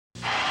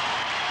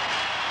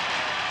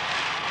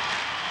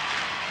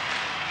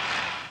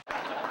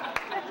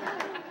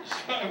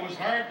it was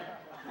hard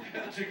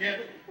to get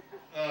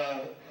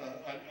a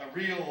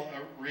real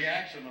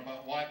reaction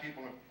about why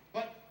people are,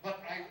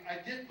 but I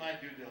did my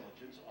due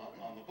diligence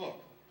on the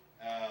book,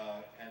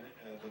 and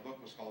the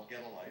book was called Get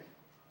a Life,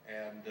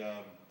 and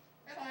I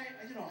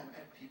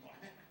met people. I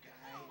met a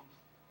guy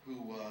who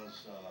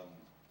was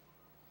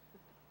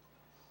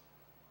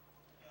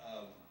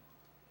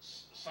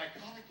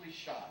psychotically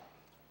shy.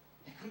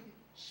 He couldn't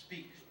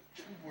speak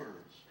 2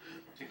 words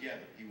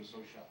together. He was so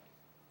shy.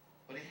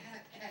 But he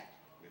had a cat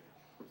with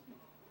him.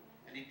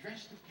 And he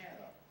dressed the cat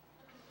up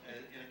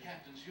in a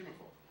captain's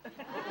uniform.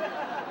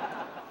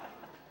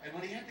 And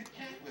when he had the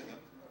cat with him,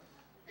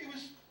 he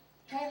was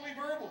totally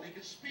verbal. He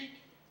could speak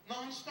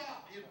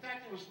non-stop. In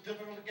fact, it was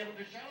difficult to get him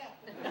to shut up.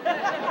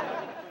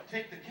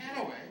 Take the cat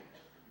away,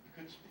 he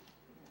couldn't speak.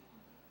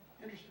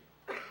 Interesting.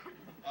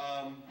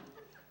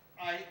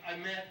 I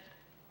met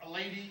a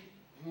lady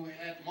who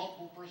had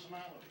multiple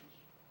personalities,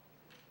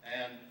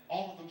 and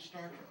all of them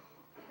Star Trek.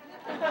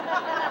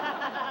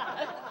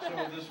 So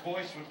this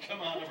voice would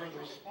come out of her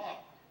that was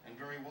Spock and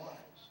very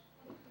wise.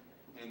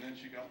 And then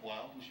she got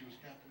wild and she was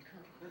Captain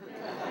Kirk.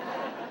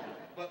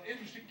 But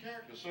interesting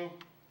character. So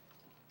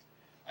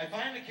I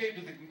finally came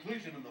to the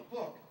conclusion in the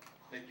book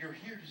that you're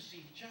here to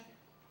see each other.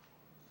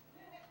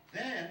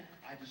 Then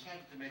I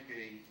decided to make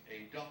a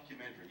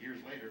documentary.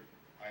 Years later,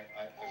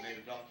 I made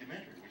a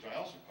documentary, which I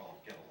also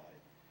called Get a Life.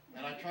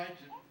 And I tried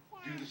to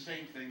do the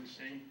same thing,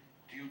 same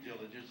due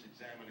diligence,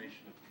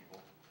 examination of people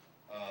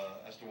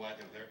as to why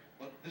they were there.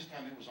 But this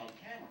time it was on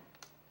camera.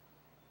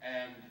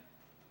 And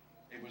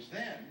it was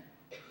then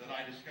that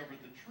I discovered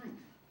the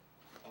truth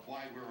of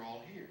why we're all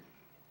here.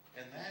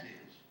 And that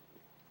is,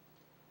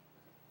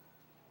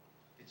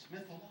 it's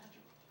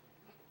mythological.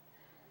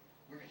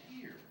 We're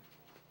here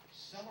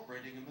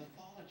celebrating a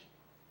mythology.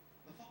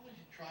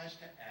 Mythology tries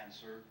to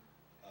answer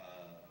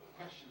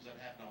questions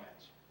that have no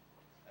answer.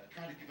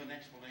 Try to give an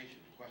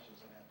explanation to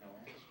questions that have no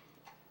answer.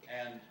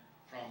 And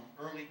from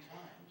early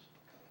times,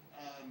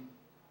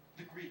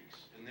 the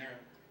Greeks in their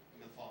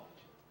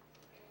mythology,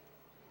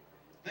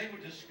 they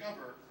would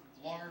discover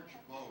large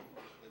bones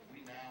that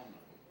we now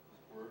know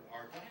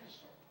are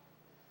dinosaur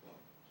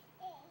bones.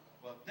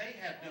 But they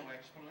had no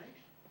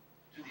explanation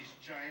to these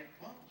giant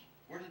bones.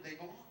 Where did they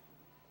belong?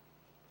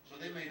 So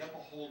they made up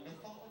a whole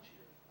mythology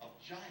of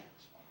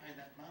giants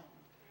behind that mountain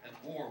and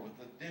war with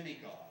the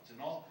demigods and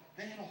all.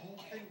 They had a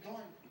whole thing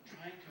going,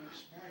 trying to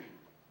explain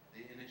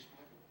the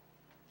inexplicable.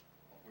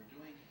 What we're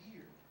doing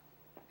here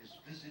is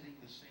visiting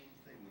the same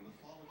thing, the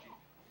mythology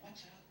of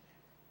what's out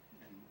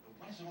there, and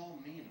what does it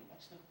all mean, and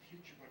what's the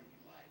future going to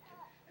be like,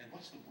 and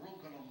what's the world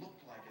going to look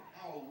like, and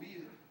how will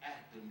we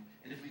act, and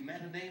if we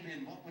met an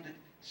alien, what would it,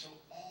 so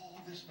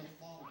all this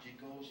mythology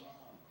goes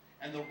on.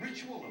 And the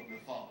ritual of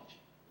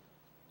mythology,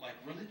 like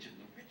religion,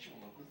 the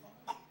ritual of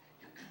mythology,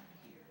 you come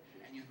here,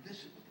 and you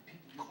visit with the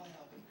people you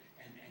love,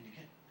 and you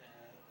get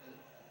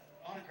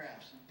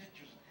autographs and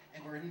pictures,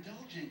 and we're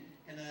indulging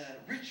in a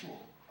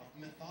ritual of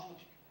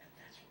mythology, and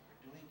that's what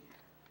we're doing here,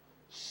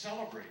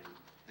 celebrating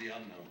the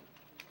unknown.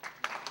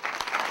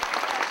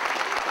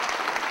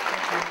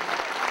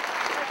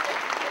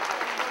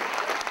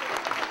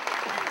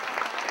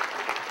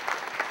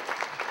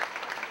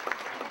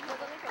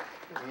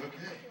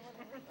 Okay.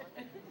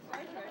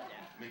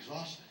 I'm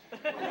exhausted.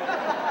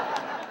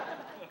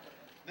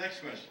 Next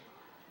question.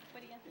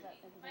 What do you answer that?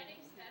 My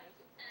name's Beth,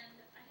 and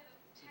I have a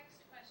text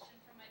question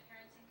from my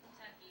parents in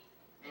Kentucky.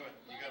 Good.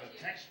 You got a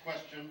text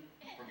question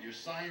from your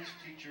science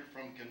teacher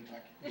from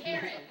Kentucky.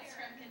 Parents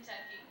from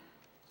Kentucky.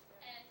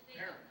 And they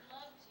Parents.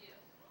 loved you.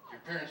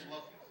 Your parents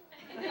love you.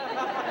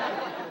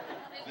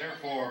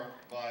 Therefore,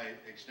 by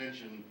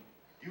extension,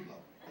 you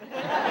love me.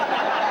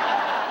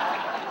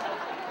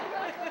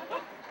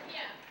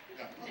 Yeah.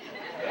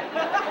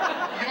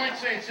 You might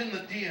say it's in the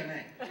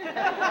DNA.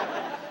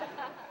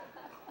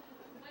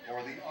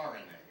 Or the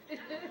RNA.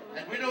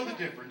 And we know the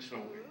difference,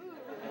 don't we?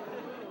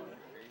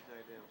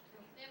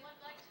 They would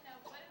like to know,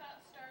 what about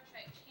Star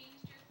Trek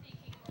changed your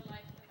thinking or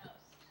life the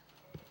most?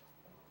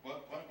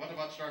 What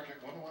about Star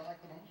Trek? What do I like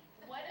the most?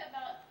 What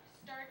about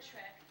Star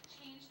Trek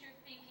changed your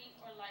thinking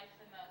or life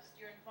the most?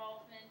 Your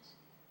involvement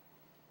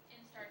in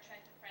Star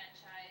Trek, the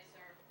franchise,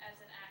 or as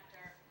an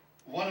actor?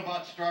 What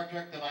about Star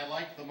Trek that I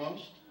like the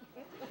most?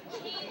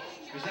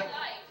 Changed your Is that,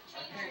 life.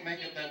 I can't make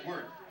it that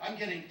word. I'm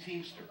getting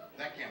Teamster.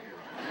 That can't be right.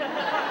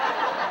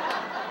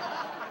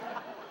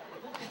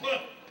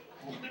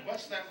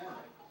 What's that word?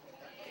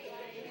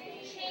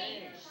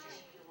 Changed.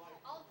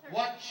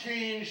 What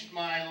changed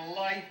my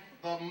life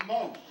the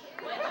most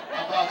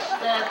about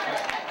Star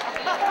Trek?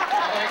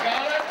 Have I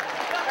got it?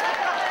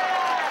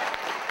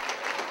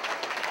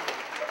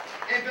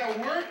 If it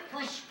weren't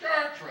for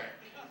Star Trek,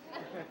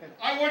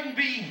 I wouldn't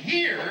be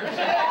here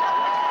today.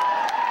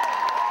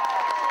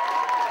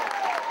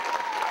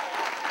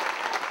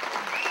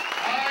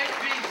 I'd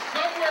be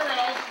somewhere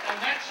else, and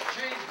that's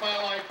changed my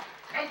life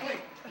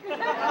completely.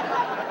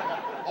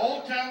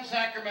 Old Town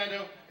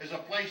Sacramento is a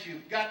place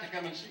you've got to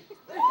come and see.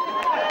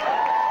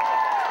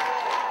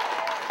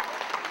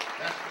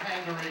 That's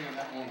pandering, and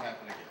that won't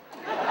happen again.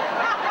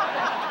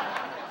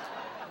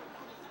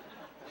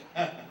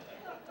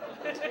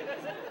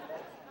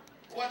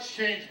 What's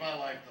changed my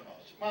life the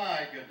most?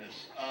 My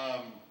goodness.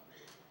 I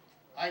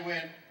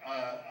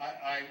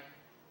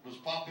was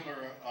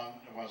popular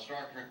while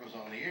Star Trek was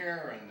on the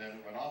air, and then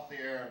it went off the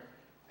air,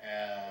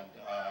 and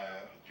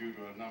due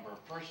to a number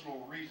of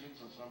personal reasons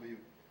that some of you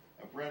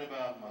have read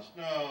about must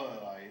know,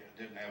 that I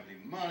didn't have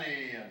any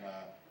money,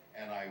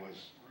 and I was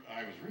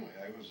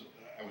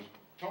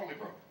totally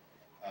broke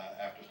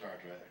after Star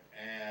Trek,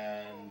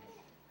 and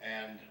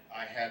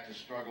I had to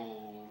start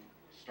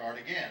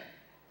again,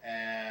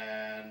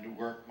 and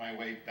work my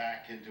way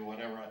back into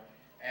whatever,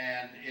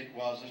 and it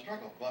was a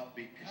struggle. But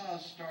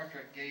because Star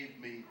Trek gave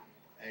me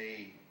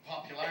a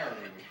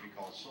popularity, which we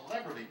call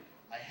celebrity,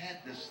 I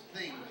had this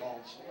thing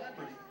called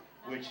celebrity,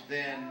 which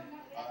then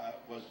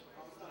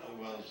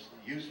was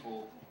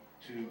useful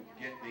to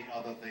get me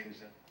other things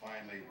that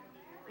finally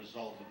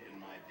resulted in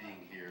my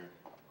being here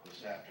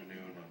this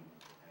afternoon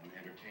and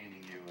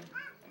entertaining you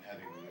and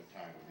having a good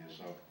time with you.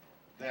 So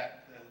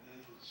that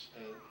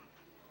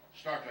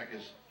Star Trek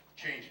has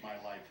changed my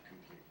life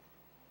completely.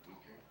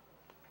 Okay.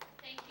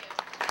 Thank you.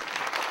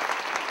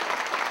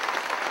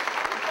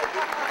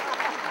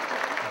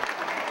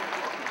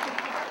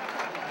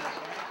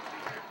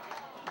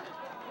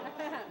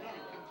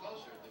 Come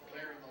closer. The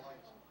glare in the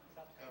lights.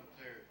 Come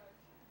clear.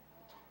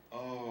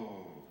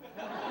 Oh.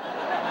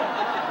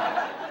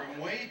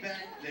 From way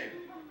back there.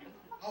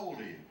 How old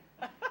are you?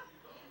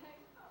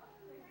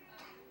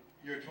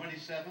 You're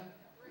 27?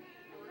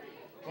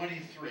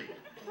 23.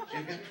 So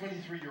you've got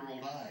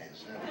 23-year-old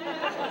eyes.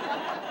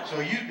 So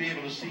you'd be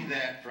able to see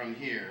that from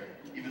here,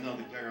 even though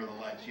the glare of the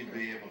lights, you'd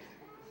be able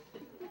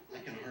to. I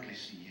can hardly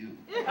see you.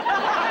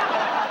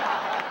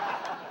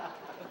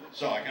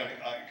 So I got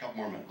a couple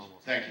more minutes.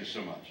 Thank you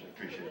so much. I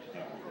appreciate your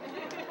time.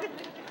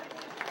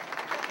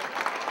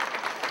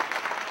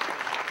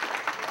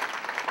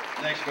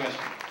 Next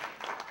question.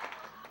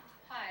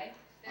 Hi.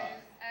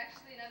 There's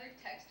actually another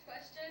text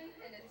question,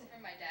 and it's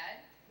from my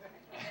dad.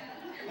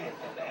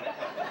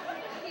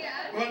 He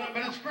asked,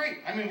 But it's great.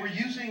 I mean, we're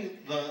using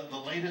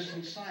the latest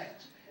in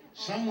science.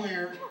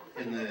 Somewhere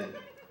in the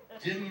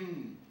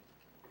dim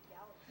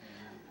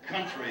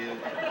country of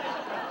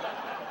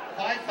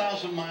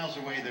 5,000 miles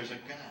away, there's a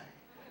guy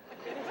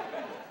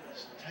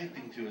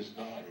typing to his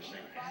daughter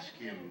saying, ask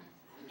him.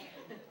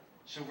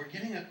 So we're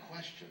getting a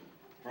question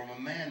from a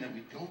man that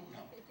we don't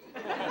know.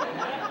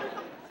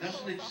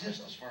 Doesn't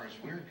exist as far as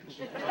we're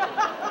concerned.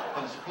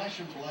 But it's flesh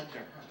and blood to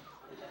her.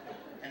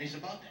 And he's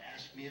about to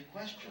ask me a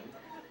question,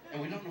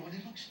 and we don't know what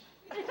he looks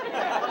like.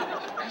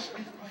 Ask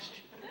me the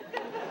question.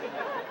 okay.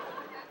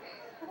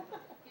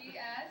 He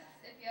asks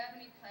if you have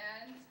any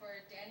plans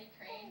for Danny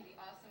Crane, the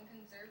awesome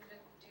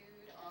conservative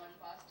dude on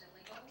Boston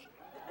Legal.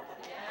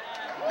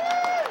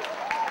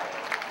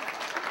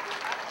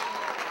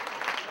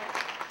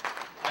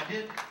 I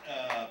did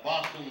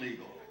Boston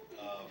Legal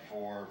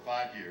for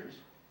 5 years,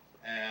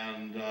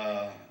 and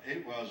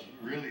it was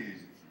really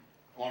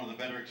one of the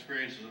better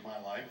experiences of my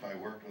life. I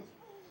worked with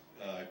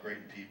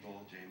great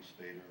people, James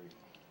Spader,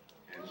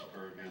 Candice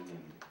Bergen,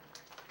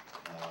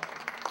 and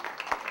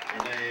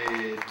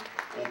Renee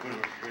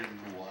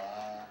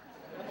Aubergenois.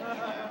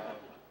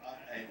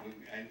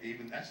 And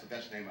even that's the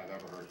best name I've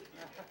ever heard.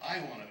 I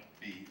want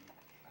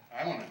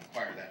to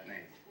acquire that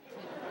name.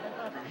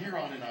 From here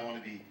on in, I want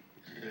to be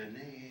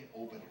Renee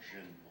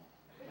Aubergenois.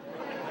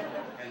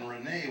 And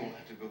Renee will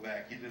have to go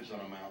back. He lives on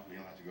a mountain.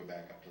 He'll have to go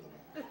back up to the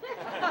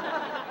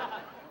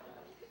mountain.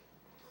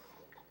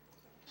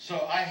 So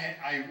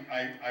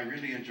I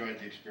really enjoyed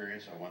the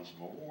experience. I won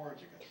some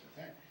awards. I got some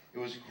things. It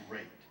was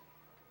great.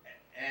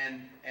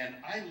 And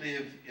I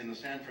live in the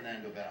San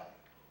Fernando Valley,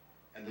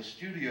 and the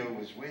studio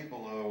was way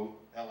below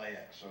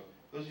LAX. So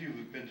those of you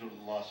who've been to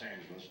Los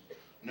Angeles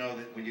know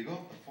that when you go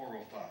up the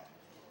 405,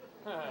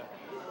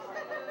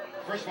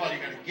 first of all, you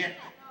got to get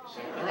there. So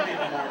early in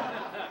the morning,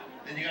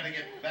 then you got to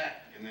get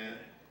back.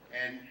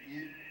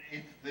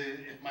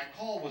 If my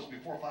call was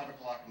before 5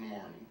 o'clock in the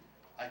morning,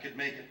 I could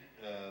make it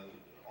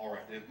all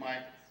right. If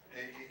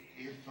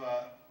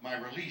my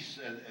release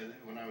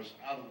when I was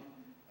out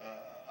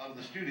of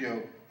the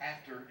studio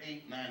after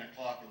 8, 9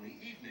 o'clock in the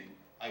evening,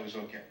 I was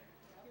okay.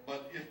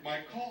 But if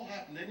my call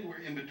happened anywhere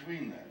in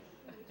between that,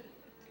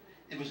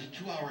 it was a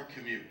 2-hour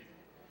commute.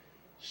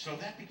 So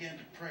that began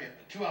to prey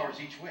at 2 hours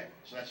each way.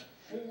 So that's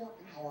a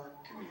 4-hour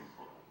commute.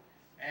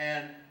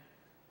 And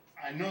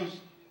I know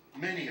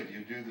many of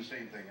you do the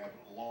same thing, have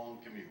long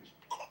commutes.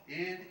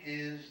 It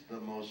is the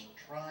most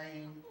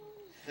trying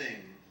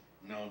thing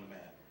known to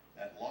man.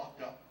 That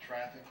locked up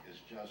traffic is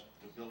just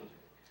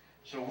debilitating.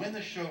 So when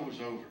the show was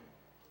over,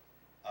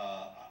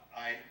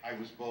 I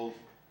was both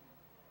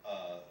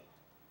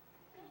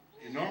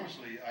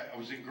enormously, I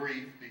was in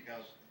grief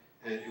because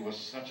it was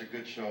such a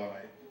good show,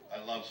 and I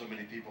loved so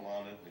many people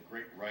on it, the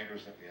great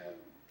writers that we had.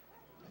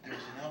 But there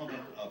was an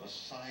element of a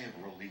sigh of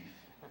relief,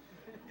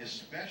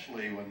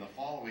 especially when the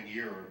following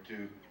year or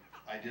two,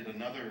 I did a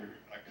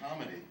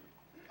comedy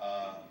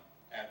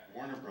at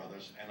Warner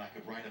Brothers, and I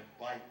could ride a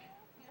bike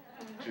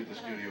to the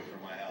studio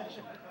from my house.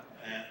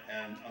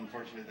 And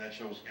unfortunately, that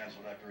show was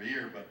canceled after a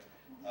year, but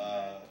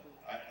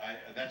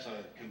that's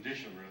a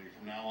condition, really.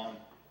 From now on,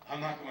 I'm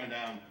not going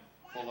down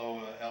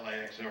below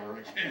LAX ever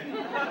again.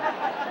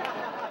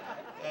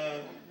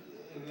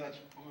 That's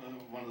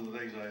one of the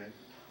things I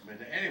made.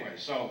 Anyway,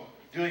 so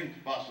doing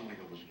Boston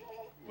Legal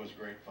was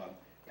great fun,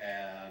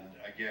 and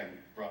again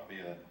brought me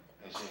a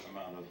certain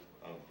amount of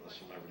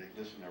celebrity.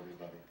 Listen,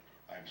 everybody,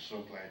 I'm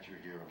so glad you're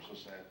here. I'm so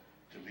sad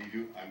to leave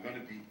you. I'm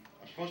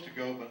supposed to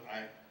go, but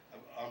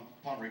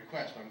upon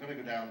request, I'm going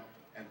to go down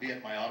and be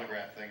at my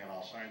autograph thing, and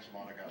I'll sign some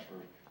autographs for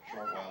a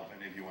short while. If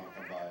any of you want to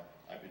come by,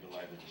 I'd be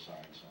delighted to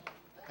sign some.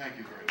 Thank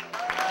you very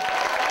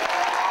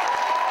much.